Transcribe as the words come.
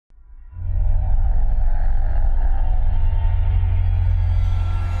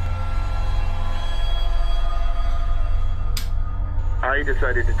I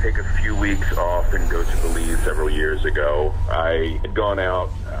decided to take a few weeks off and go to Belize several years ago. I had gone out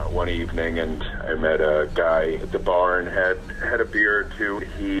one evening and I met a guy at the bar and had a beer or two.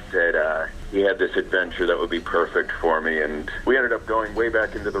 He said he had this adventure that would be perfect for me, and we ended up going way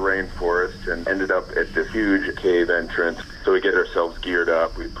back into the rainforest and ended up at this huge cave entrance. So we get ourselves geared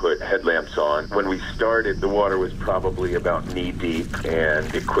up, we put headlamps on. When we started, the water was probably about knee deep,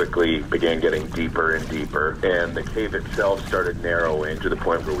 and it quickly began getting deeper and deeper. And the cave itself started narrowing to the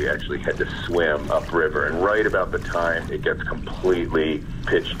point where we actually had to swim upriver. And right about the time it gets completely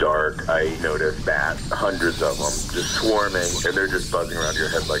pitch dark, I noticed bats, hundreds of them, just swarming, and they're just buzzing around your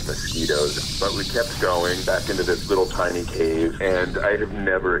head like mosquitoes. But we kept going back into this little tiny cave, and I have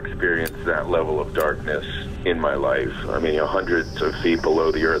never experienced that level of darkness in my life. I mean, hundreds of feet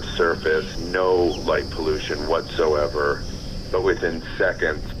below the Earth's surface, no light pollution whatsoever. But within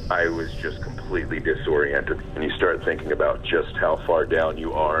seconds, I was just completely disoriented. And you start thinking about just how far down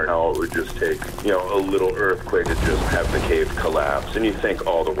you are and how it would just take, a little earthquake to just have the cave collapse. And you think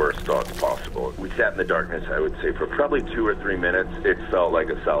all the worst thoughts possible. We sat in the darkness, I would say, for probably 2 or 3 minutes. It felt like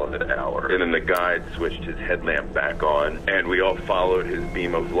a solid hour. And then the guide switched his headlamp back on, and we all followed his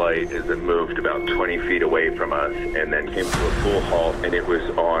beam of light as it moved about 20 feet away from us, and then came to a full halt, and it was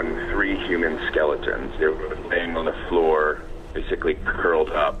on 3 human skeletons. They were laying on the floor, basically curled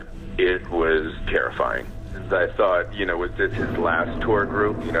up. It was terrifying. I thought, was this his last tour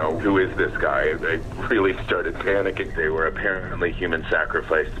group? Who is this guy? I really started panicking. They were apparently human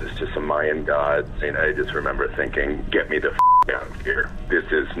sacrifices to some Mayan gods. And I just remember thinking, get me the out of here. This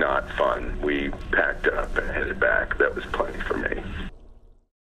is not fun. We packed up and headed back. That was plenty for me.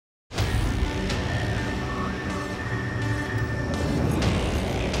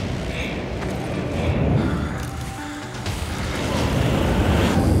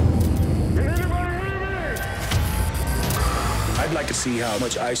 I'd like to see how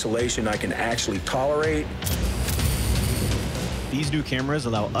much isolation I can actually tolerate. These new cameras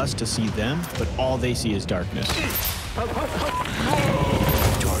allow us to see them, but all they see is darkness.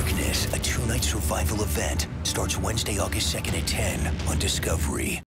 Darkness, a 2-night survival event, starts Wednesday, August 2nd at 10 on Discovery.